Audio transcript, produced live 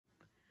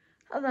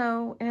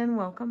Hello and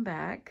welcome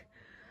back.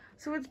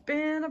 So it's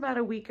been about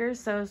a week or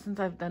so since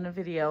I've done a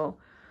video.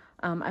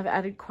 I've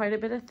added quite a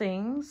bit of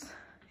things,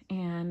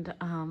 and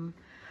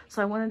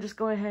so I want to just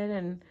go ahead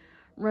and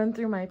run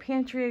through my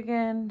pantry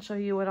again, show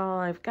you what all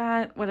I've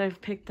got, what I've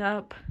picked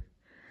up,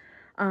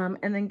 and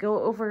then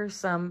go over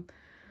some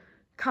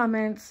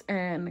comments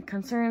and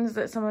concerns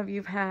that some of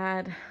you've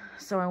had.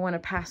 So I want to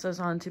pass those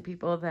on to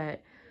people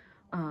that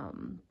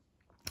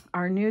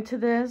are new to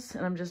this,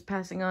 and I'm just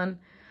passing on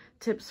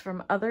tips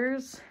from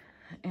others,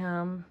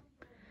 and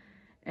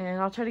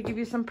I'll try to give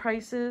you some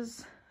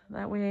prices.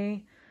 That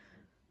way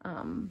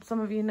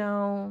some of you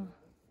know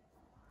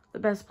the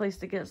best place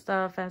to get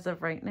stuff as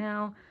of right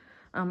now.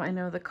 I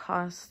know the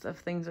cost of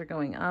things are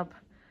going up,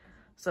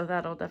 so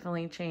that'll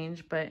definitely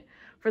change, but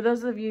for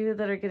those of you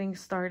that are getting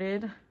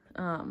started,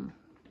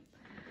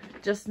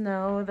 just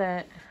know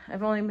that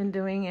I've only been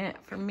doing it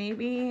for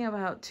maybe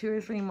about 2 or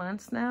 3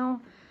 months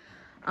now.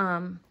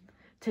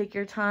 Take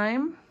your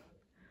time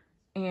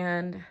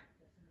and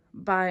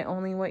buy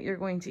only what you're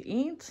going to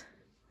eat.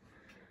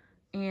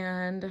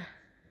 And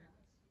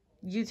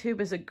YouTube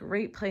is a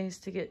great place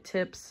to get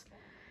tips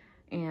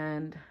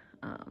and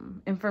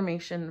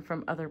information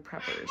from other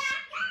preppers.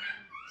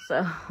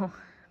 So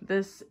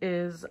this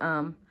is,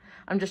 I'm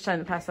just trying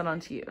to pass that on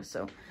to you.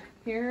 So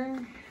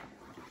here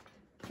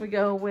we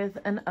go with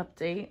an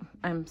update.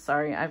 I'm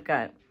sorry, I've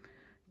got a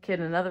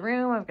kid in another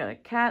room. I've got a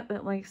cat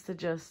that likes to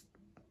just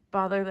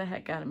bother the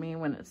heck out of me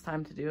when it's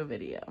time to do a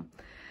video.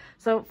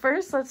 So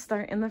first, let's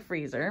start in the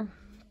freezer.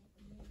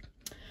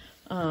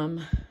 I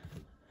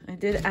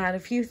did add a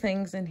few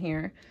things in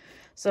here.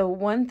 So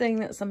one thing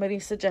that somebody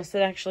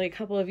suggested, actually a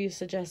couple of you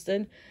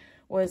suggested,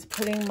 was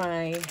putting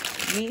my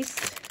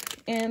yeast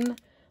in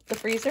the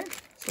freezer.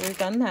 So we've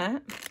done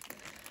that.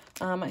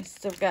 I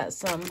still got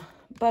some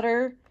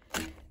butter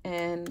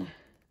and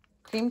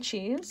cream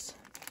cheese.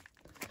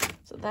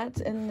 So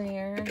that's in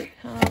there.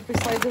 If we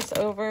slide this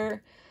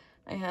over,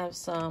 I have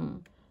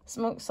some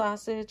smoked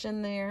sausage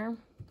in there.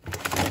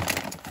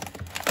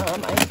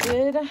 I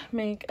did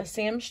make a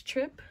Sam's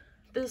trip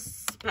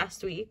this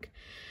past week,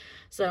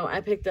 so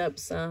I picked up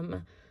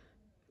some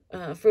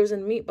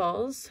frozen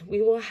meatballs.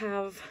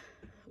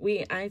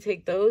 I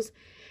take those,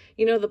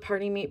 you know, the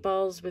party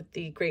meatballs with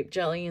the grape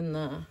jelly and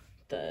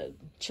the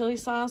chili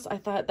sauce. I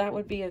thought that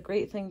would be a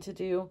great thing to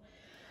do.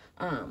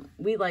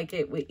 We like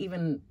it with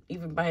even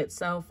by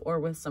itself or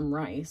with some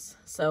rice.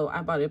 So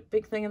I bought a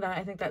big thing of that.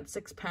 I think that's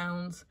 6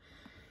 pounds.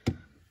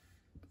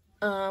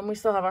 We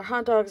still have our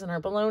hot dogs and our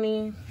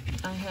bologna.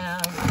 I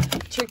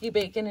have turkey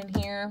bacon in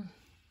here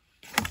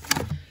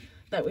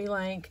that we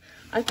like.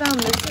 I found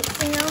this at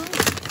Sam's.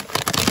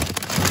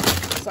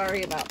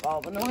 Sorry about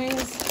all the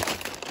noise.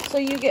 So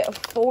you get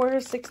 4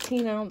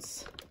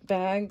 16-ounce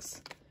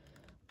bags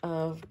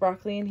of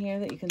broccoli in here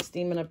that you can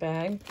steam in a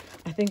bag.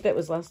 I think that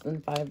was less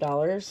than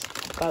 $5.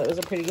 Thought it was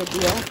a pretty good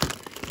deal.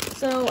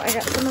 So I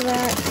got some of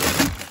that.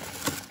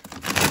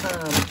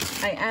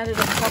 I added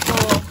a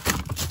couple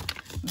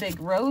big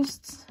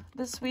roasts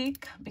this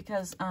week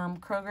because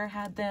Kroger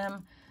had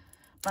them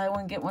buy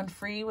one get one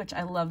free, which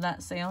I love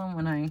that sale, and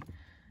when I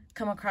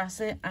come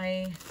across it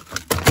I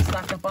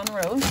stock up on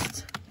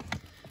roast.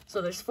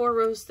 So there's 4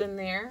 roasts in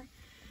there.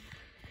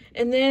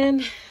 And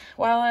then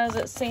while I was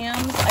at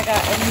Sam's, I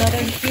got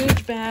another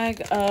huge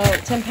bag of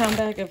 10-pound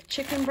bag of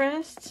chicken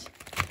breasts.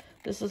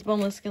 This is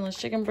boneless skinless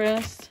chicken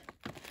breast.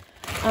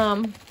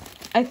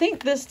 I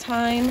think this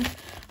time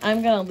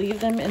I'm gonna leave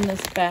them in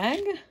this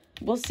bag.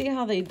 We'll see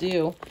how they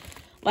do.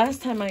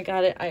 Last time I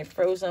got it, I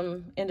froze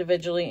them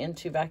individually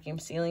into vacuum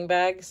sealing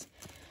bags.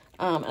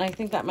 And I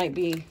think that might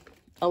be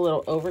a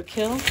little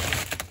overkill.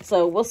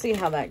 So we'll see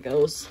how that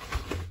goes.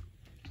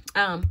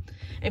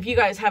 If you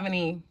guys have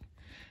any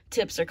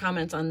tips or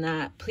comments on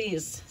that,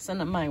 please send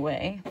them my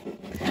way.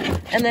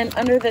 And then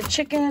under the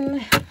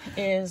chicken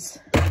is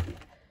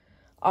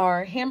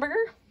our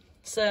hamburger.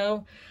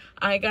 So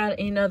I got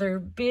another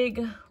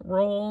big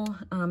roll,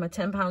 a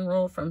 10-pound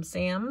roll from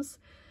Sam's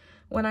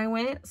when I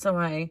went. So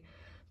I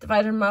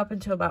divided them up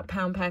into about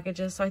pound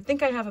packages. So I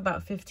think I have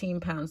about 15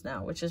 pounds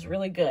now, which is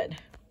really good.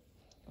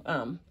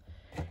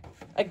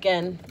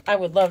 Again, I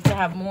would love to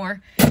have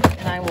more,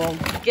 and I will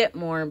get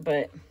more,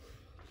 but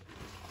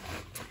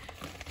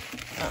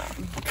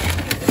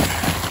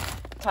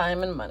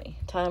time and money.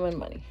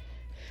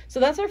 So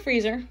that's our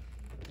freezer.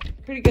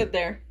 Pretty good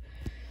there.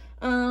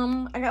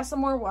 I got some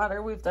more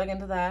water. We've dug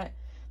into that.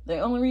 The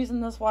only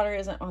reason this water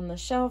isn't on the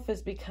shelf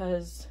is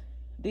because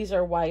these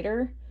are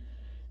wider,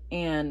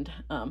 and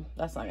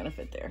that's not gonna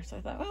fit there. So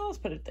I thought, well, let's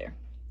put it there.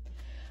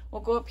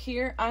 We'll go up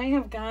here. I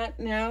have got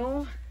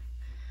now,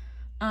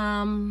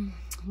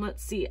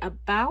 let's see,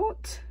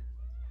 about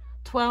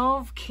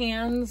 12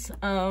 cans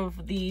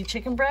of the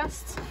chicken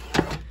breasts.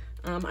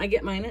 I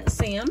get mine at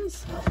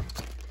Sam's.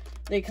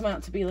 They come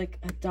out to be like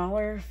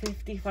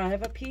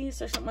 $1.55 a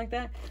piece or something like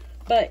that.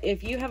 But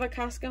if you have a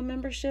Costco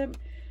membership,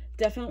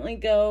 definitely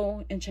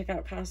go and check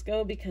out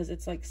Costco because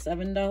it's like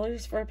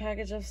 $7 for a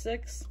package of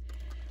 6.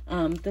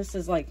 This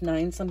is like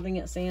 9 something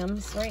at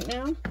Sam's right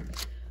now.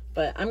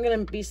 But I'm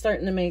going to be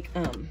starting to make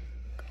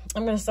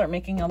I'm gonna start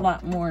making a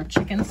lot more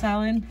chicken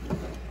salad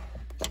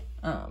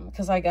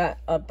because I got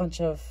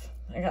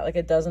like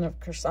a dozen of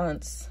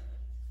croissants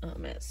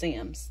at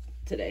Sam's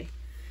today.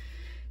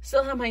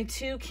 Still have my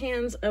 2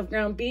 cans of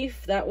ground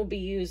beef that will be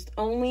used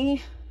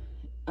only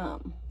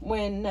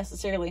when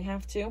necessarily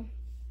have to.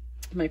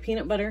 My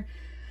peanut butter,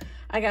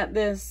 I got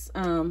this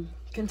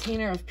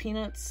container of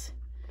peanuts.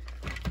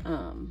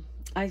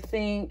 I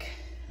think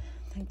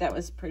that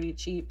was pretty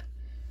cheap.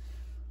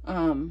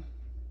 I'm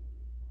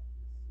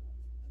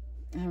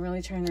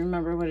really trying to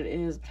remember what it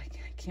is, but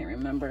I can't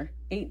remember.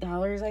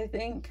 $8, I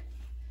think.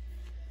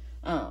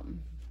 So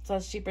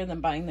that's cheaper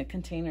than buying the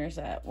containers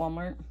at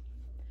Walmart.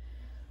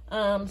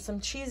 Some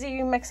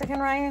cheesy Mexican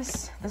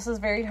rice. This is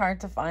very hard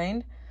to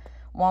find.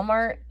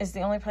 Walmart is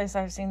the only place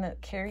I've seen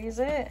that carries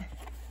it.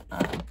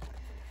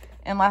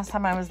 And last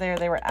time I was there,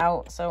 they were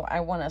out, so I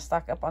want to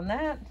stock up on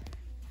that.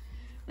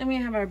 Then we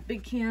have our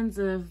big cans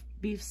of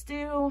beef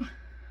stew,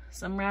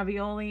 some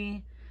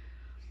ravioli,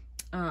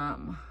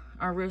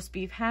 our roast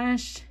beef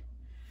hash,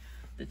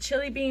 the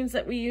chili beans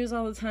that we use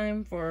all the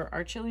time for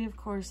our chili, of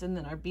course, and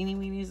then our beanie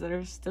weenies that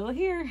are still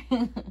here.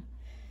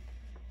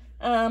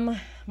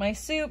 My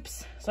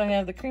soups. So I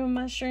have the cream of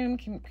mushroom,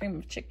 cream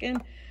of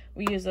chicken.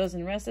 We use those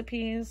in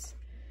recipes.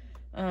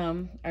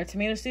 Our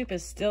tomato soup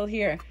is still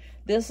here.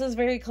 This is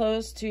very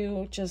close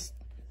to just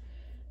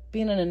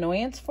being an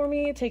annoyance for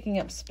me, taking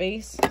up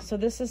space. So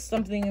this is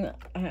something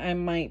I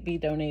might be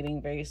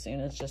donating very soon.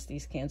 It's just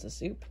these cans of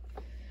soup.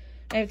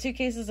 I have 2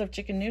 cases of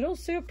chicken noodle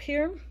soup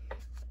here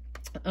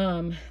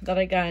that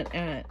I got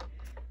at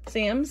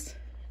Sam's.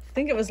 I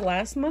think it was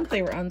last month.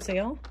 They were on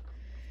sale.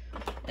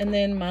 And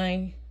then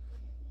my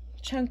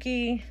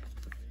chunky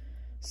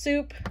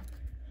soup.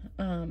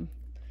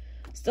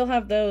 Still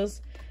have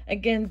those.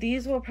 Again,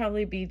 these will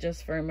probably be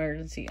just for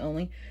emergency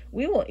only.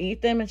 We will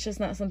eat them. It's just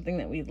not something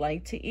that we'd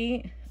like to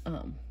eat.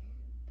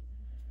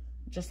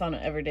 Just on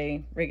an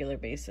everyday, regular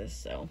basis.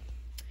 So,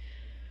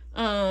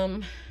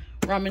 ramen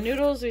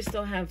noodles. We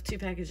still have 2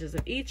 packages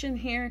of each in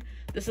here.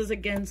 This is,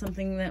 again,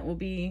 something that will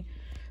be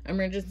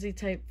emergency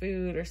type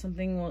food or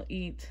something we'll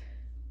eat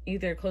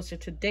either closer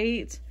to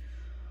date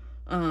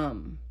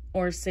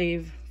or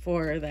save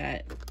for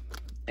that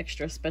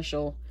extra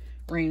special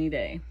rainy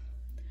day.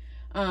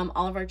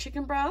 All of our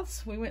chicken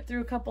broths, we went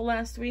through a couple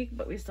last week,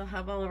 but we still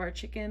have all of our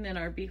chicken, and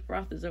our beef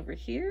broth is over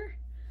here.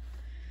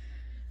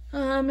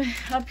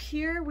 Up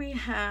here we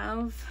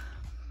have,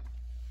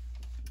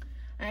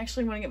 I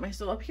actually want to get my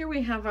stool. Up here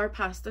we have our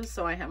pasta,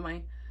 so I have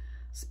my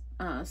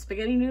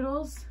spaghetti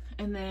noodles,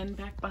 and then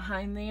back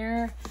behind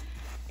there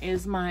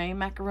is my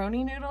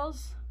macaroni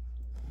noodles.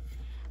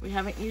 We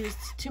haven't used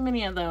too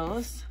many of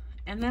those.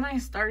 And then I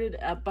started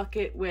a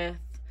bucket with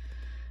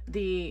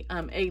the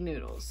egg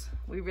noodles.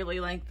 We really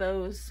like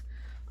those.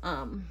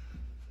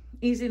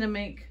 Easy to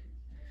make.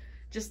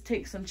 Just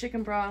take some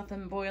chicken broth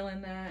and boil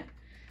in that.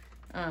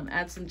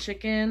 Add some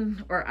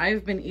chicken, or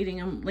I've been eating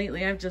them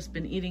lately. I've just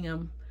been eating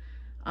them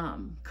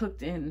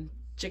cooked in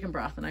chicken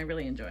broth, and I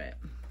really enjoy it.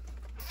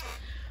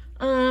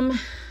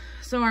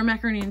 So our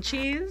macaroni and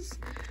cheese.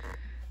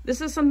 This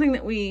is something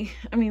that we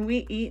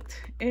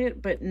eat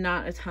it, but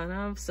not a ton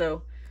of.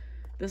 So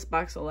this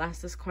box will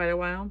last us quite a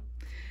while.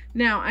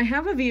 Now, I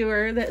have a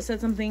viewer that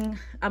said something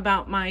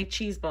about my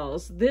cheese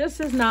balls. This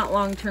is not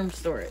long-term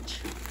storage.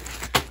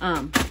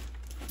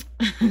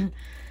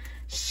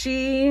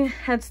 She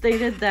had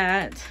stated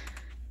that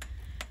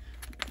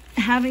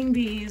having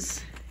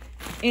these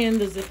in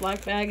the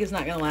Ziploc bag is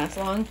not going to last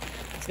long.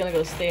 It's going to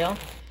go stale.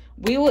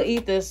 We will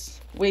eat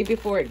this way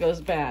before it goes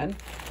bad.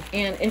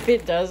 And if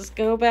it does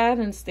go bad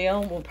and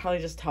stale, we'll probably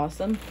just toss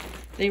them.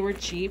 They were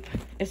cheap.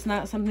 It's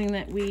not something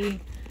that we,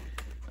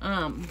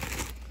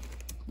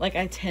 like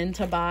I tend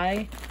to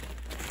buy.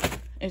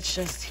 It's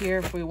just here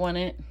if we want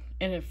it.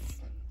 And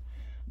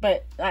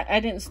but I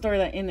didn't store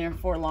that in there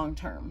for long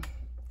term.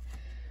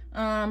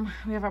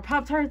 We have our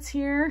Pop-Tarts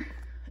here,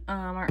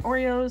 our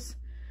Oreos,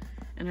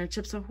 and our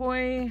Chips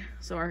Ahoy.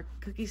 So our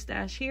cookie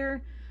stash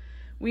here.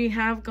 We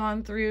have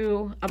gone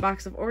through a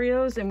box of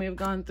Oreos, and we've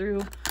gone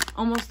through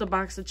almost a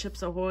box of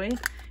Chips Ahoy.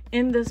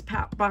 In this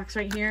box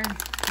right here,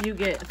 you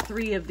get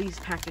 3 of these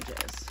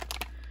packages.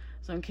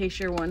 So in case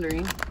you're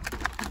wondering.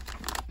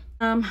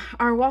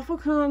 Our waffle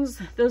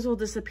cones, those will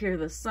disappear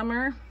this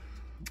summer.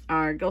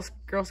 Our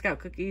Girl Scout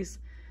cookies,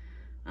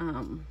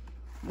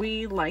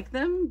 we like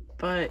them,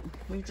 but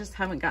we just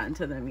haven't gotten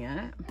to them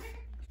yet.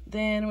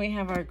 Then we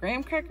have our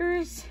graham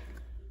crackers.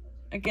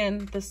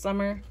 Again, this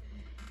summer,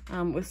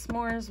 with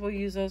s'mores, we'll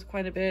use those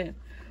quite a bit.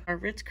 Our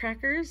Ritz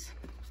crackers.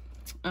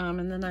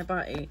 And then I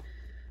bought a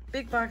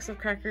big box of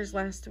crackers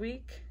last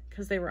week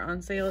because they were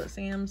on sale at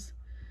Sam's.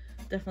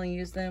 Definitely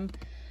use them.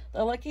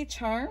 The Lucky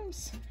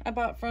Charms I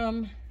bought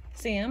from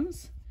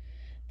Sam's.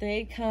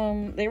 They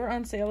were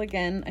on sale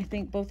again. I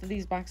think both of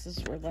these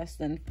boxes were less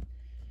than,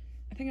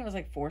 I think it was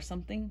like 4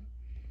 something.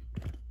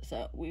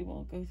 So we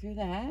will go through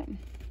that.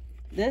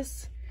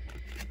 This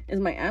is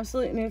my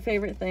absolute new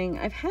favorite thing.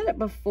 I've had it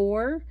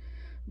before,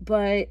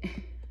 but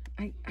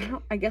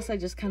I guess I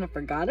just kind of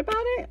forgot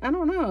about it. I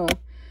don't know.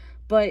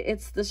 but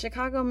it's the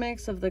Chicago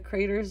mix of the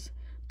Craters.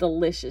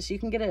 Delicious. You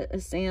can get it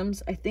at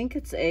Sam's. I think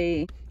it's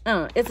a, I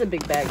don't know, it's a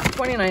big bag,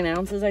 29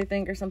 ounces, I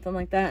think, or something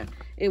like that.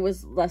 It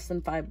was less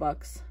than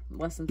 $5,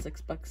 less than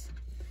 $6.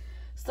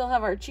 Still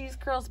have our cheese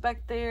curls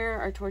back there,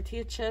 our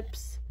tortilla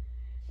chips,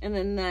 and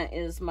then that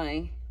is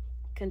my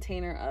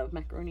container of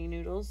macaroni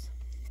noodles.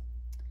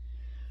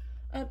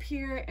 Up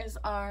here is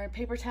our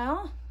paper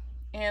towel,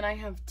 and I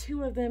have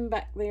 2 of them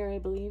back there, I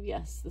believe.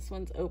 Yes, this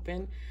one's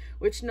open,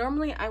 which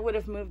normally I would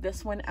have moved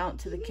this one out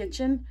to the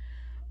kitchen,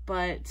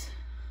 but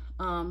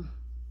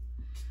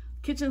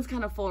kitchen's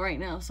kind of full right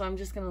now, so I'm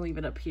just gonna leave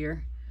it up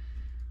here.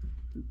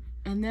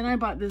 And then I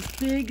bought this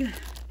big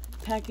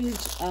package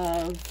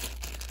of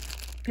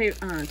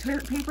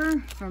toilet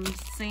paper from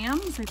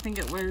Sam's. I think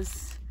it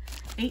was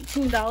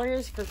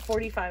 $18 for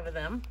 45 of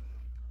them.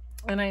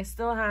 And I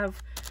still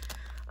have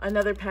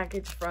another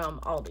package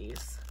from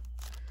Aldi's.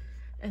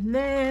 And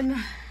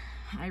then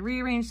I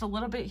rearranged a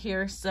little bit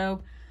here.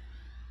 So,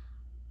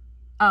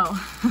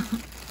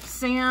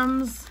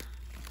 Sam's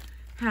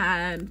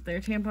had their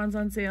tampons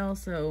on sale,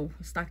 so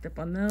stocked up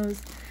on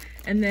those.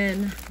 And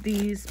then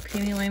these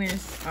panty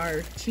liners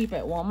are cheap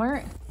at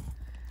Walmart.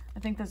 I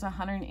think there's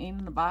 108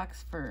 in the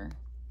box for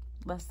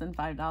less than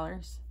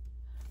 $5.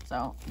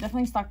 So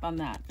definitely stocked on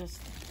that.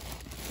 Just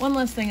one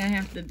less thing I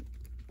have to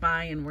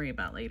buy and worry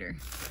about later.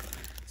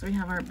 So we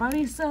have our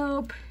body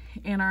soap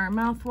and our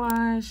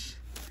mouthwash,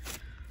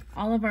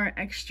 all of our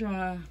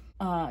extra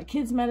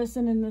kids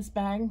medicine in this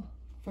bag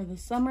for the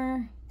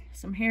summer,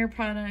 some hair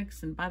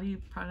products and body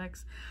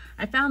products.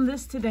 I found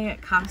this today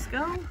at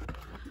Costco,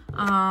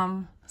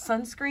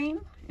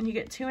 sunscreen, and you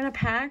get 2 in a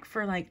pack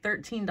for like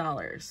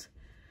 $13.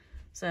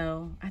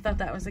 So I thought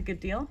that was a good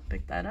deal.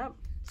 Picked that up.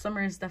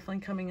 Summer is definitely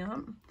coming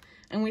up,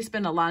 and we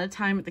spend a lot of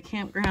time at the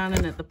campground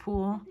and at the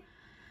pool.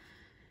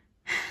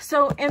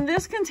 So in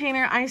this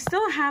container, I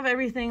still have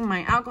everything: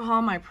 my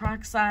alcohol, my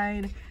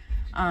peroxide,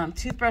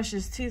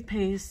 toothbrushes,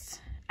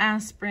 toothpaste,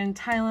 aspirin,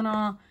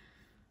 Tylenol,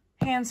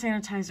 hand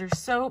sanitizer,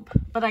 soap,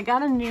 but I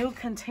got a new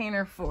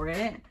container for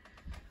it.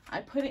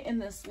 I put it in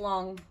this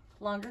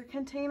longer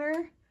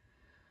container,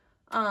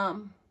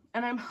 and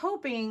I'm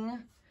hoping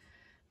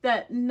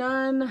that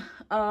none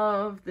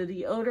of the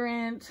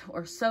deodorant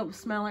or soap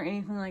smell or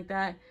anything like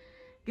that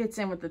gets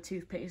in with the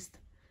toothpaste.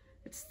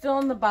 It's still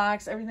in the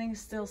box,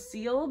 everything's still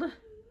sealed.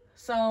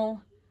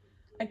 So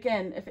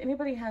again, if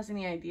anybody has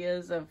any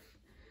ideas of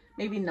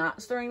maybe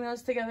not storing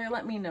those together,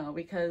 let me know,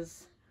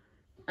 because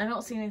I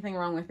don't see anything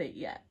wrong with it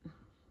yet.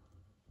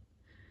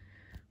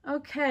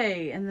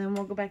 Okay, and then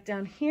we'll go back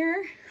down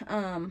here.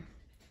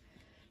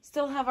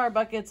 Still have our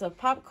buckets of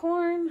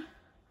popcorn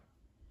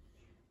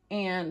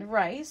and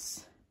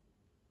rice.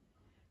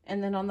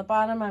 And then on the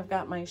bottom, I've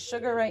got my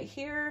sugar right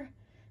here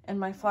and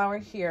my flour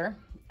here.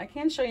 I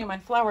can show you my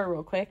flour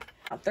real quick.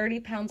 About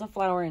 30 pounds of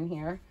flour in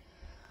here.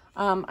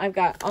 I've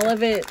got all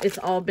of it. It's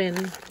all been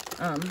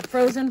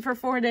frozen for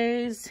 4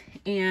 days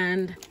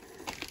and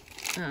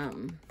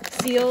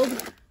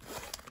sealed.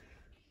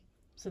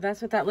 So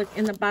that's what that looks.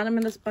 In the bottom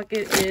of this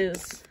bucket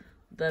is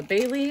the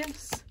bay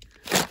leaves.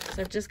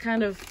 So I've just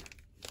kind of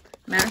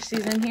mashed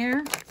these in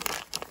here.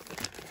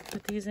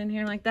 Put these in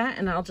here like that,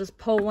 and I'll just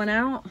pull one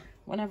out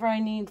whenever I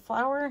need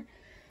flour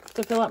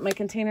to fill up my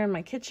container in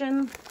my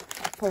kitchen.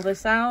 Pull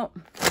this out,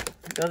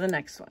 go to the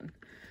next one.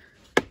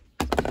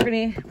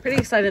 Pretty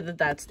excited that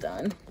that's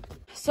done.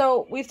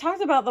 So we've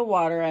talked about the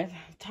water. I've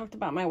talked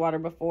about my water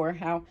before,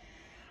 how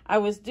I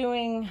was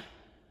doing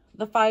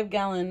the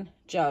 5-gallon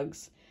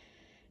jugs,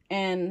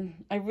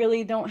 and I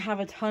really don't have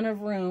a ton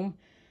of room,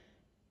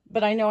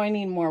 but I know I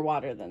need more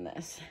water than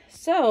this.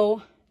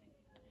 So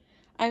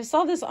I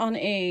saw this on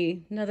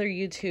another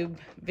YouTube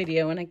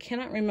video, and I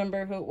cannot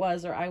remember who it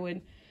was, or I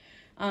would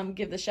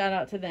give the shout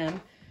out to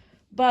them.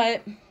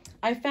 But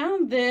I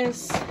found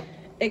this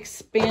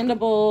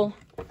expandable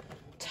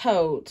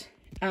tote.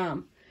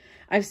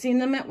 I've seen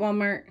them at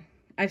Walmart.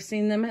 I've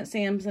seen them at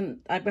Sam's, and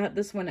I got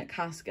this one at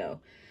Costco.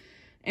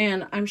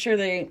 And I'm sure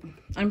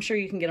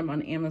you can get them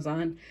on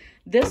Amazon.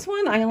 This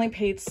one I only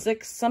paid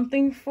 $6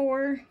 something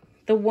for.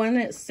 The one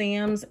at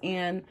Sam's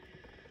and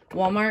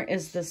Walmart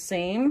is the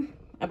same,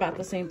 about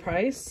the same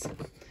price.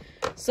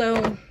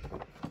 So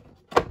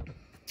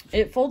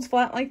it folds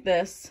flat like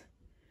this,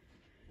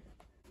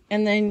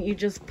 and then you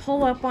just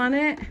pull up on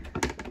it.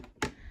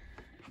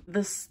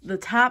 The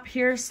top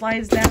here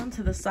slides down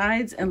to the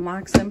sides and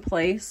locks in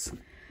place,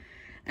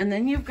 and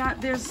then you've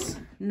got this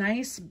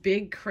nice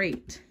big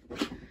crate.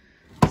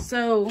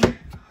 So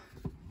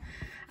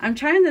I'm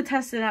trying to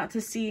test it out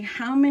to see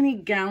how many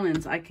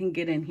gallons I can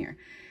get in here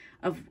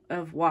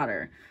of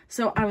water.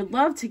 So I would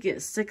love to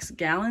get 6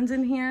 gallons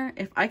in here.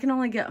 If I can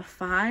only get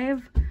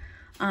 5,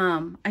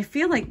 I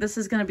feel like this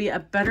is going to be a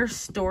better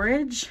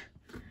storage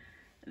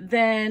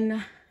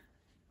than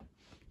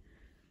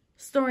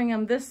storing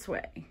them this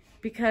way,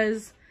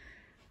 because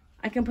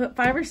I can put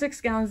 5 or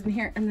 6 gallons in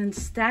here and then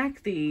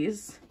stack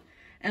these,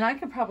 and I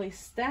could probably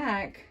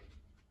stack,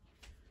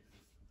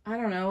 I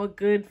don't know, a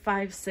good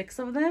 5, 6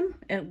 of them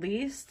at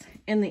least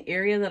in the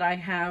area that I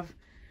have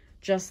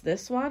just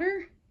this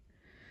water.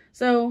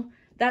 So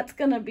that's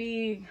gonna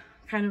be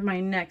kind of my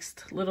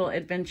next little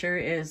adventure,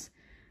 is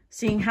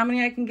seeing how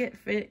many I can get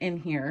fit in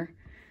here,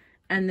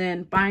 and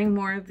then buying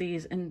more of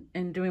these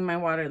and doing my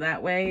water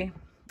that way,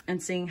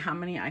 and seeing how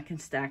many I can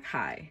stack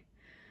high.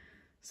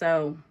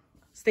 So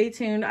stay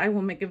tuned. I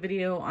will make a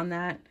video on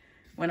that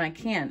when I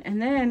can. And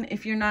then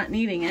if you're not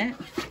needing it,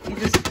 you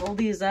just fold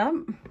these up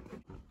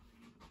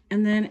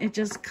and then it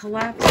just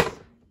collapses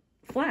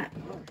flat.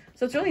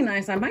 So it's really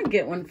nice. I might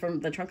get one from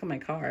the trunk of my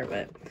car,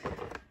 but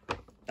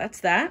that's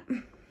that.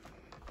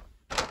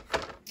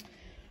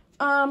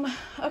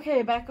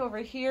 Okay, back over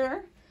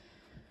here.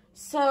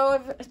 So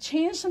I've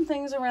changed some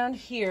things around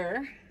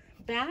here.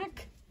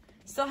 Back,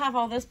 still have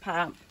all this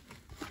pop.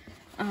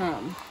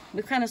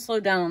 We've kind of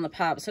slowed down on the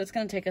pop, so it's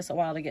going to take us a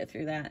while to get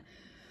through that.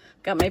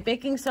 Got my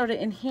baking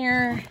soda in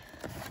here,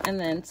 and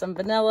then some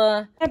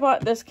vanilla. I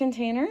bought this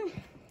container,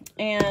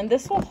 and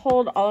this will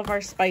hold all of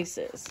our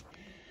spices.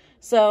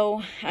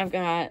 So I've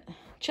got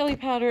chili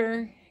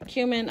powder,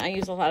 cumin. I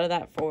use a lot of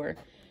that for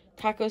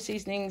taco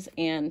seasonings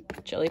and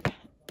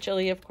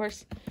chili, of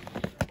course.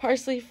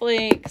 Parsley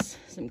flakes,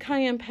 some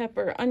cayenne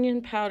pepper,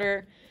 onion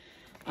powder,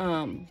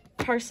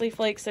 parsley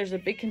flakes. There's a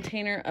big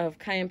container of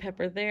cayenne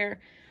pepper there,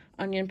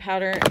 onion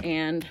powder,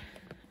 and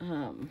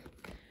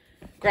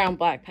ground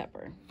black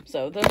pepper.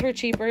 So those were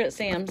cheaper at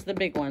Sam's, the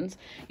big ones.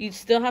 You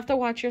still have to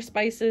watch your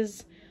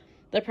spices,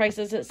 the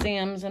prices at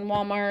Sam's and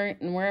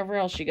Walmart and wherever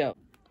else you go.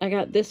 I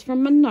got this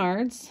from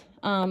Menards.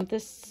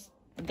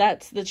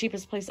 That's the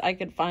cheapest place I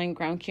could find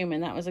ground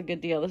cumin. That was a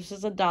good deal. This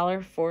is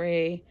 $1 for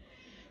a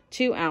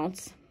 2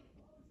 ounce.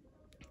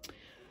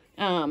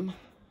 The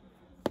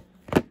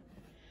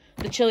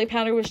chili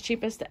powder was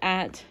cheapest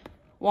at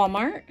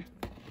Walmart.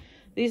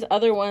 These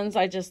other ones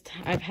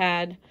I've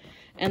had.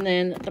 And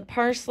then the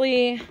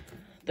parsley,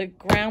 the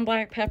ground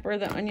black pepper,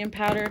 the onion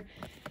powder,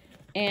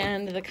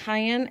 and the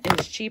cayenne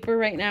is cheaper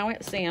right now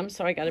at Sam's.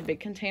 So I got a big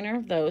container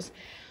of those.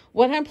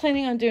 What I'm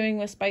planning on doing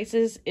with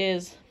spices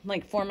is,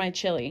 like for my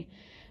chili,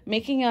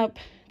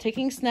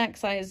 taking snack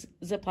size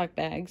Ziploc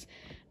bags,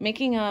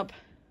 making up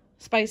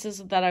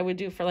spices that I would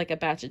do for like a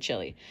batch of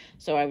chili.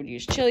 So I would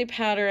use chili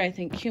powder. I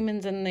think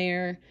cumin's in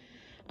there.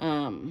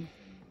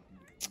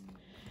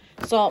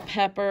 Salt,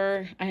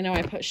 pepper. I know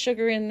I put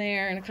sugar in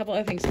there and a couple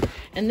other things.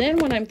 And then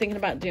what I'm thinking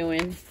about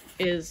doing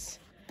is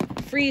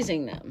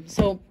freezing them.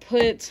 So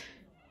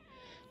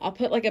I'll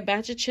put like a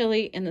batch of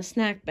chili in the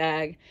snack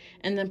bag,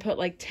 and then put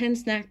like 10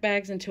 snack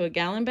bags into a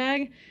gallon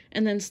bag,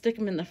 and then stick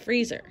them in the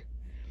freezer.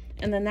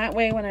 And then that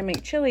way when I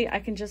make chili, I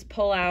can just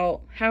pull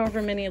out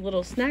however many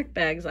little snack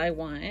bags I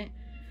want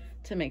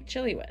to make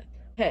chili with.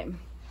 Okay,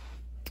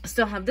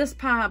 still have this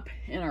pop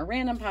and our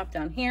random pop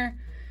down here.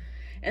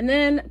 And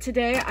then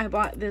today I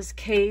bought this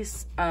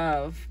case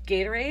of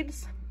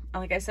Gatorades.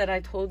 Like I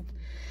said,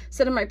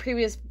 said in my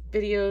previous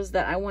videos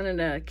that I wanted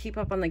to keep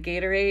up on the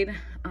Gatorade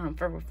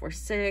for if we're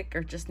sick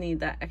or just need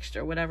that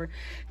extra whatever.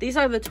 These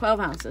are the 12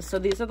 ounces. So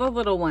these are the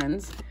little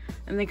ones,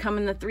 and they come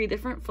in the 3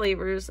 different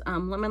flavors,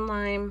 lemon,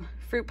 lime,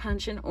 fruit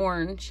punch, and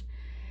orange.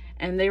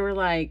 And they were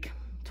like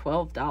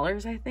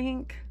 $12, I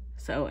think.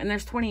 So, and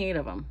there's 28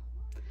 of them.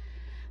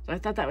 So I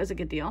thought that was a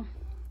good deal.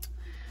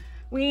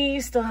 We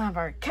still have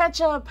our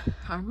ketchup,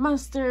 our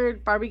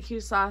mustard, barbecue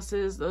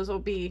sauces. Those will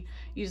be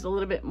used a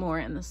little bit more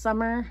in the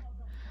summer.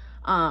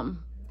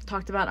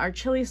 Talked about our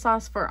chili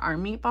sauce for our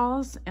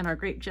meatballs and our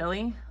grape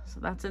jelly. So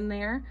that's in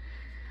there.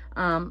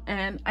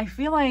 And I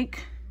feel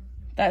like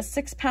that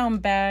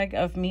 6-pound bag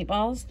of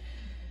meatballs,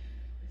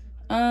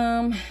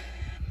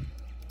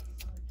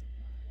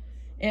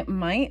 it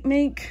might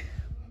make,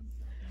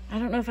 I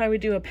don't know if I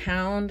would do a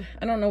pound.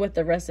 I don't know what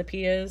the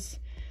recipe is.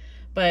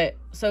 But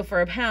so for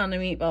a pound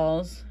of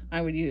meatballs,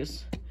 I would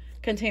use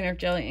container of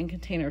jelly and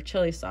container of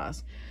chili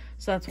sauce.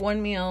 So that's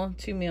 1 meal,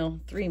 2 meal,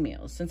 3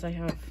 meals, since I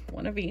have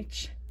 1 of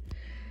each.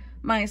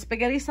 My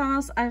spaghetti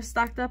sauce I've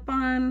stocked up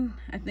on.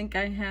 I think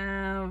I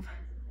have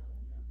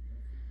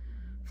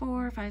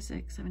 4, 5,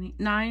 6, 7, 8,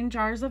 9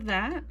 jars of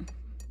that.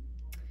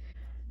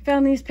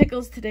 Found these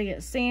pickles today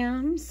at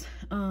Sam's.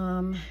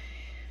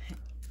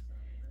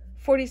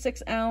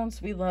 46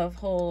 ounce. We love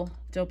whole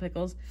dill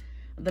pickles,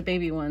 the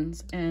baby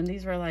ones. And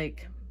these were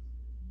like,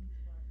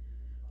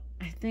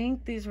 I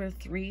think these were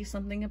 3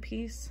 something a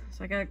piece.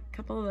 So I got a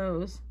couple of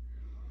those.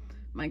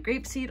 My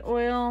grapeseed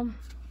oil.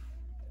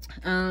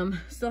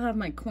 Still have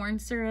my corn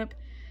syrup,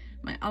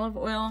 my olive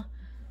oil.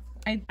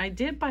 I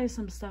did buy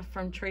some stuff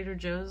from Trader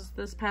Joe's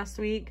this past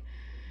week,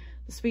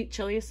 the sweet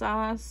chili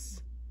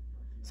sauce.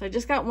 So I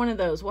just got 1 of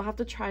those. We'll have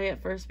to try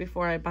it first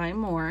before I buy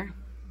more.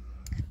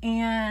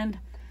 And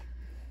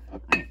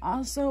I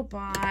also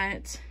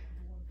bought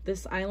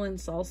this island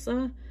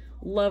salsa.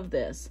 Love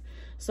this.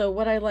 So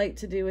what I like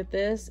to do with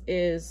this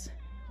is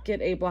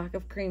get a block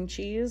of cream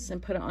cheese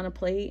and put it on a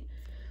plate,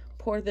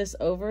 pour this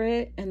over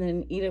it, and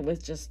then eat it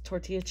with just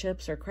tortilla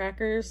chips or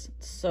crackers.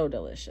 It's so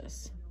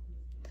delicious.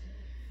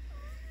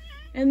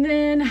 And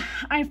then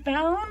I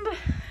found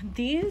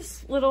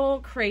these little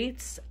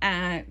crates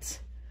at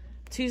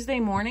Tuesday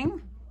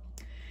morning.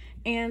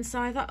 And so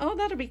I thought, oh,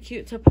 that'll be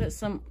cute to put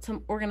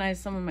organize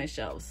some of my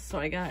shelves. So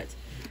I got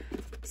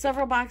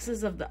several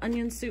boxes of the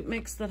onion soup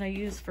mix that I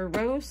use for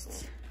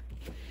roasts.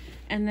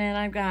 And then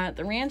I've got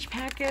the ranch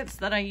packets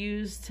that I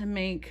use to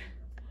make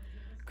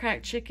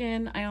cracked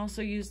chicken. I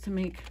also use to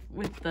make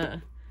with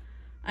the,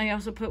 I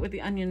also put with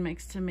the onion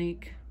mix to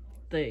make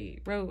the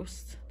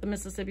roast, the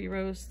Mississippi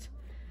roast.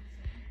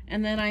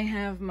 And then I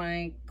have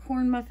my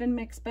corn muffin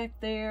mix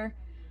back there.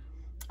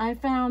 I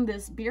found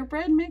this beer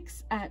bread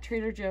mix at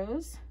Trader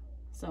Joe's,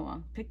 so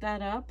I'll pick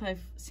that up.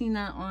 I've seen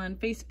that on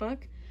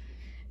Facebook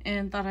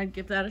and thought I'd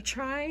give that a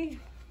try.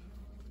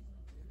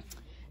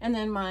 And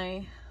then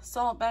my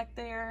salt back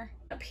there.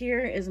 Up here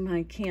is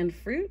my canned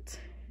fruit,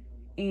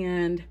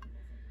 and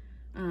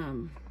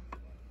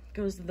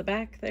goes to the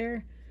back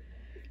there.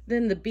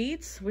 Then the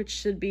beets, which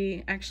should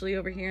be actually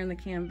over here in the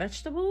canned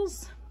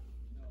vegetables.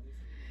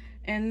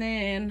 And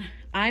then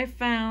I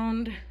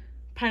found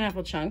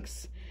pineapple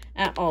chunks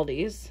at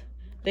Aldi's.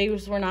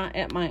 These were not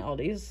at my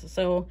Aldi's,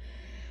 so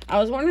I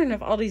was wondering if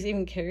Aldi's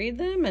even carried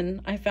them,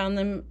 and I found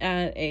them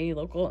at a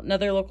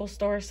another local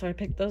store, so I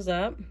picked those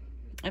up.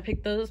 I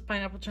picked those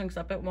pineapple chunks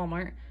up at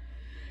Walmart.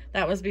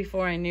 That was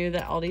before I knew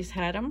that Aldi's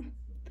had them.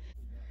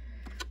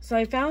 So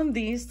I found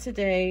these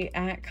today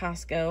at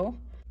Costco.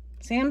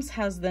 Sam's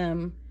has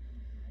them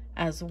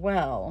as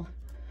well.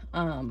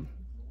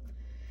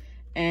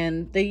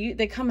 And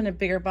they come in a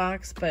bigger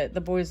box, but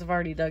the boys have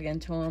already dug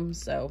into them,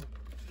 so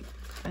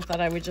I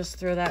thought I would just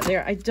throw that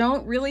there. I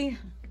don't really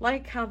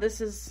like how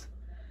this is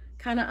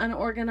kind of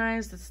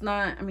unorganized. It's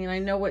not, I mean, I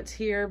know what's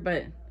here,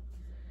 but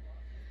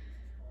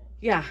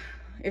yeah,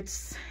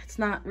 it's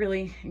not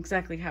really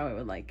exactly how I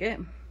would like it.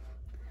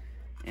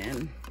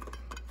 And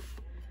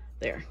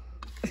there.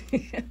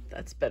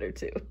 That's better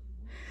too.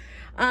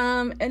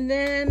 And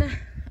then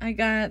I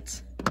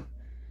got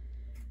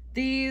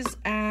these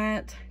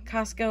at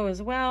Costco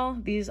as well.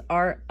 These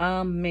are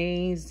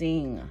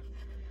amazing.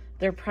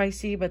 They're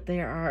pricey, but they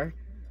are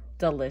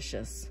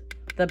delicious.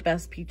 The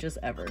best peaches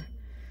ever.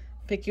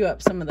 Pick you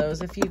up some of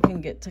those if you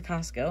can get to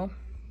Costco.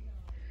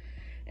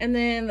 And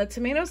then the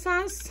tomato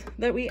sauce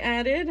that we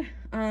added,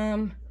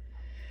 I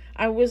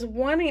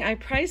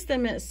priced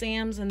them at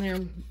Sam's,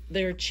 and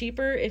they're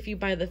cheaper if you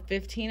buy the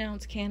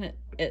 15-ounce can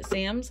at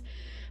Sam's,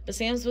 but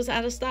Sam's was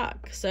out of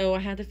stock, so I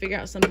had to figure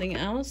out something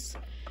else.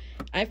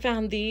 I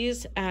found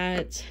these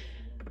at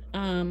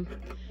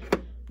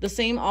the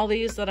same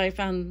Aldi's that I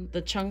found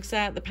the chunks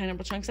at, the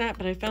pineapple chunks at,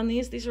 but I found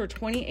these were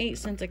 28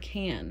 cents a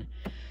can.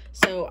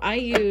 So I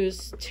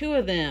used 2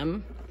 of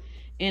them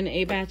in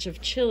a batch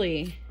of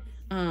chili.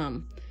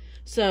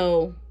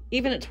 So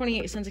even at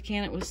 28 cents a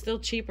can, it was still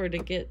cheaper to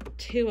get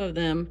 2 of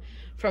them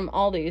from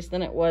Aldi's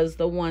than it was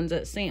the ones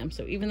at Sam's.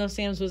 So even though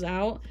Sam's was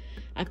out,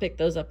 I picked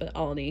those up at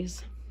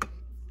Aldi's.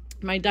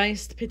 My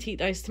petite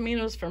diced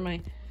tomatoes for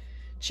my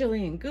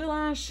chili and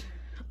goulash.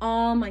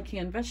 All my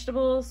canned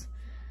vegetables.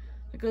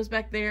 It goes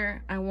back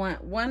there. I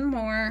want one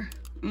more.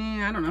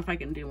 I don't know if I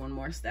can do one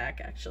more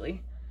stack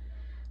actually,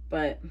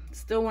 but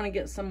still want to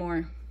get some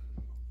more.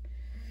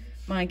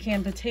 My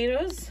canned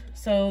potatoes.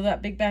 So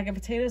that big bag of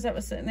potatoes that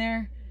was sitting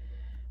there.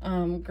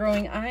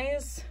 Growing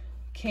eyes,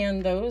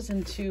 canned those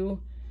into,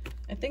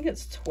 I think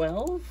it's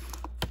 12.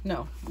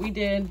 No, we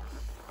did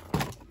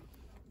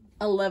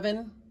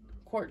 11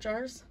 quart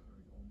jars.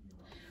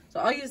 So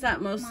I'll use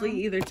that mostly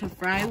either to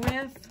fry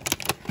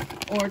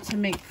with or to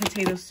make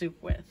potato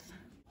soup with.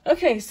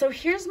 Okay, so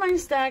here's my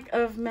stack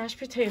of mashed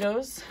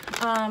potatoes.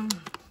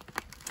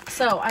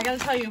 So I gotta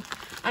tell you,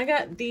 I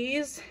got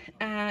these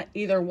at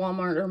either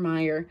Walmart or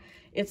Meijer.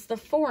 It's the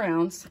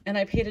 4-ounce, and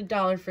I paid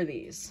 $1 for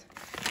these.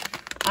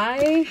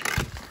 I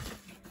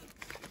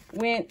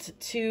went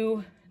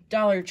to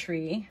Dollar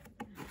Tree.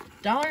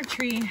 Dollar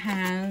Tree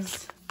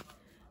has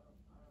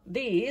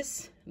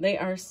these. They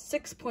are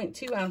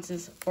 6.2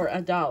 ounces for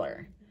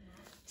 $1.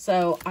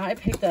 So I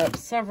picked up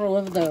several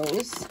of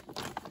those.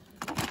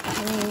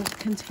 A little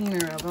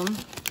container of them.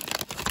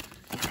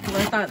 Because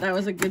I thought that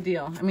was a good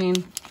deal. I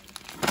mean,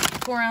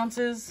 4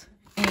 ounces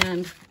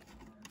and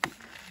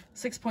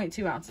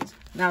 6.2 ounces.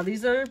 Now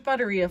these are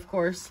buttery, of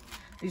course.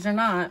 These are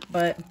not,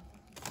 but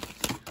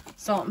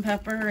salt and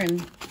pepper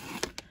and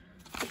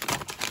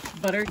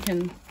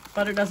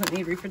butter doesn't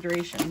need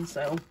refrigeration,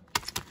 so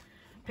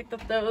picked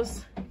up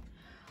those.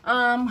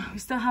 We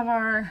still have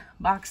our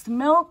boxed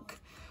milk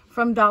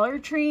from Dollar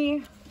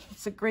Tree.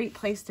 It's a great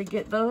place to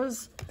get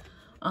those.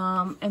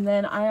 And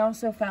then I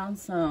also found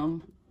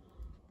some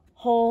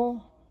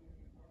whole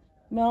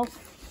milk,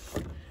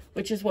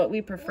 which is what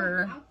we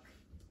prefer.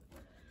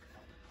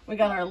 We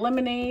got our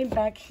lemonade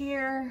back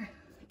here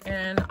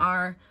and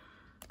our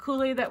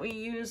Kool-Aid that we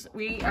use.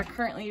 We are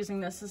currently using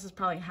this. This is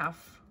probably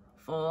half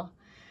full.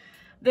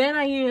 Then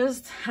I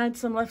had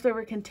some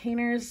leftover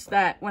containers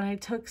that when I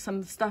took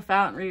some stuff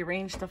out and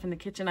rearranged stuff in the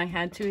kitchen, I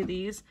had 2 of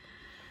these.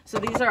 So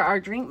these are our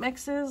drink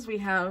mixes. We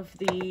have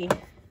the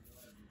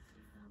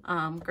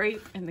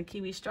grape and the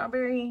kiwi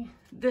strawberry.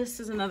 This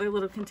is another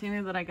little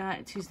container that I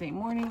got Tuesday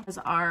morning. It has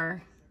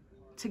our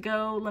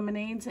to-go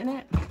lemonades in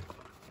it.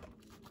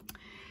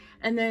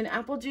 And then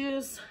apple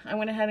juice. I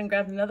went ahead and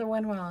grabbed another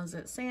one while I was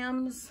at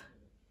Sam's.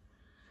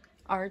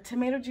 Our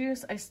tomato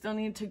juice, I still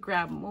need to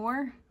grab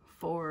more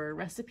for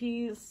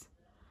recipes.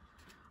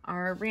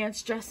 Our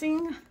ranch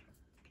dressing,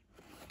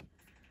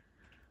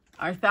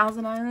 our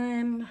Thousand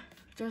Island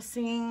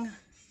dressing,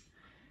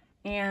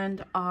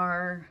 and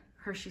our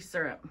Hershey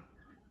syrup.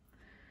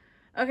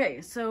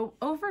 Okay, so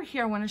over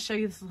here, I want to show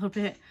you this a little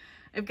bit.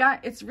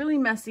 It's really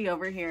messy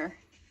over here,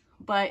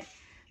 but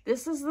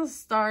this is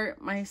the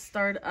my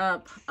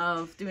start-up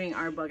of doing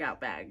our bug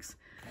out bags.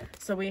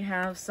 So we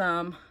have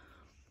some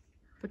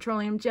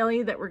petroleum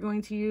jelly that we're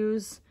going to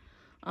use.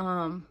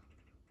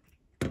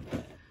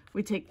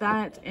 We take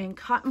that in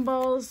cotton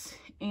balls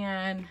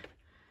and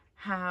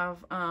have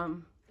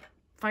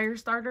fire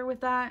starter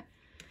with that.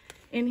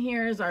 In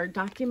here is our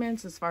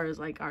documents as far as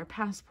like our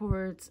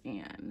passports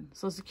and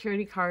social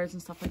security cards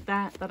and stuff like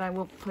that I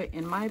will put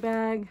in my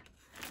bag.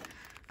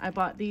 I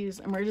bought these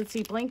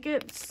emergency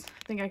blankets.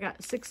 I think I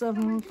got 6 of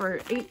them for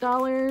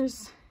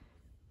 $8.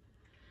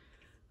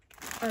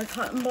 Our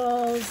cotton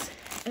balls.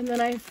 And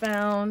then I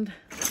found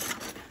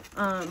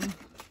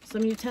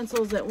some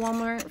utensils at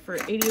Walmart for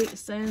 88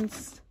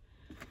 cents.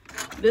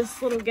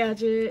 This little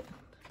gadget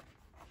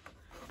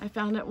I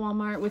found at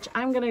Walmart, which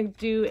I'm gonna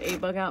do a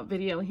bug out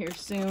video here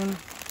soon.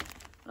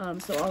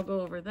 So I'll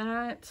go over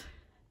that.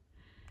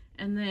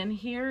 And then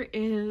here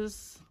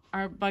is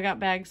our bug out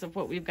bags of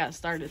what we've got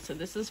started. So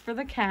this is for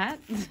the cat.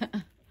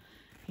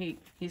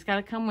 He's got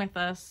to come with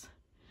us.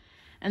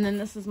 And then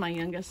this is my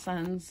youngest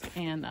son's,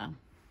 and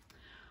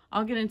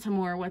I'll get into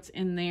more what's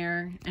in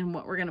there and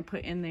what we're gonna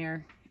put in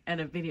there at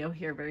a video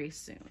here very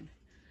soon.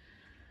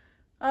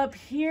 Up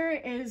here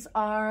is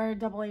our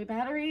AA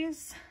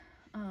batteries.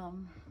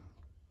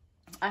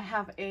 I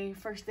have a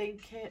first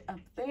aid kit up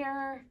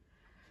there,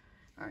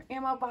 our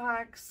ammo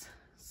box,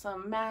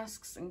 some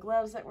masks and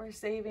gloves that we're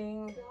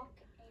saving,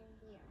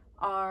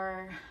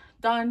 our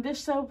Dawn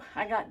dish soap.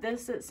 I got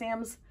this at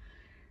Sam's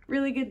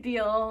really good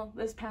deal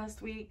this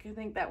past week. I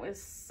think that was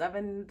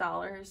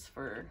 $7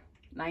 for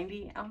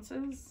 90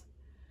 ounces.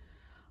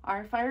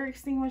 Our fire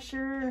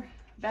extinguisher,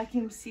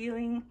 vacuum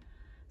sealing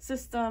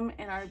system,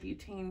 and our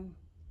butane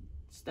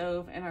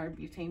stove and our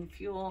butane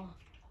fuel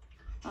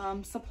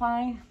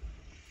supply.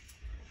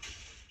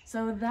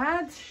 So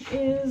that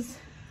is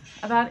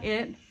about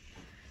it.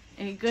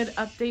 A good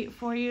update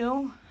for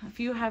you. If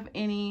you have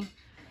any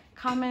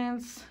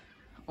comments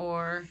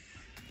or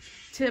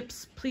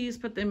tips, please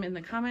put them in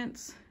the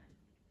comments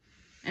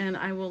and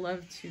I will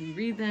love to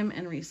read them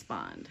and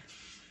respond.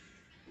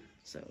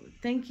 So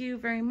thank you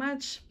very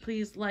much.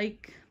 Please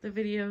like the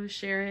video,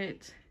 share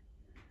it,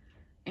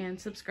 and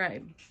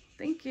subscribe.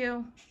 Thank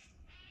you.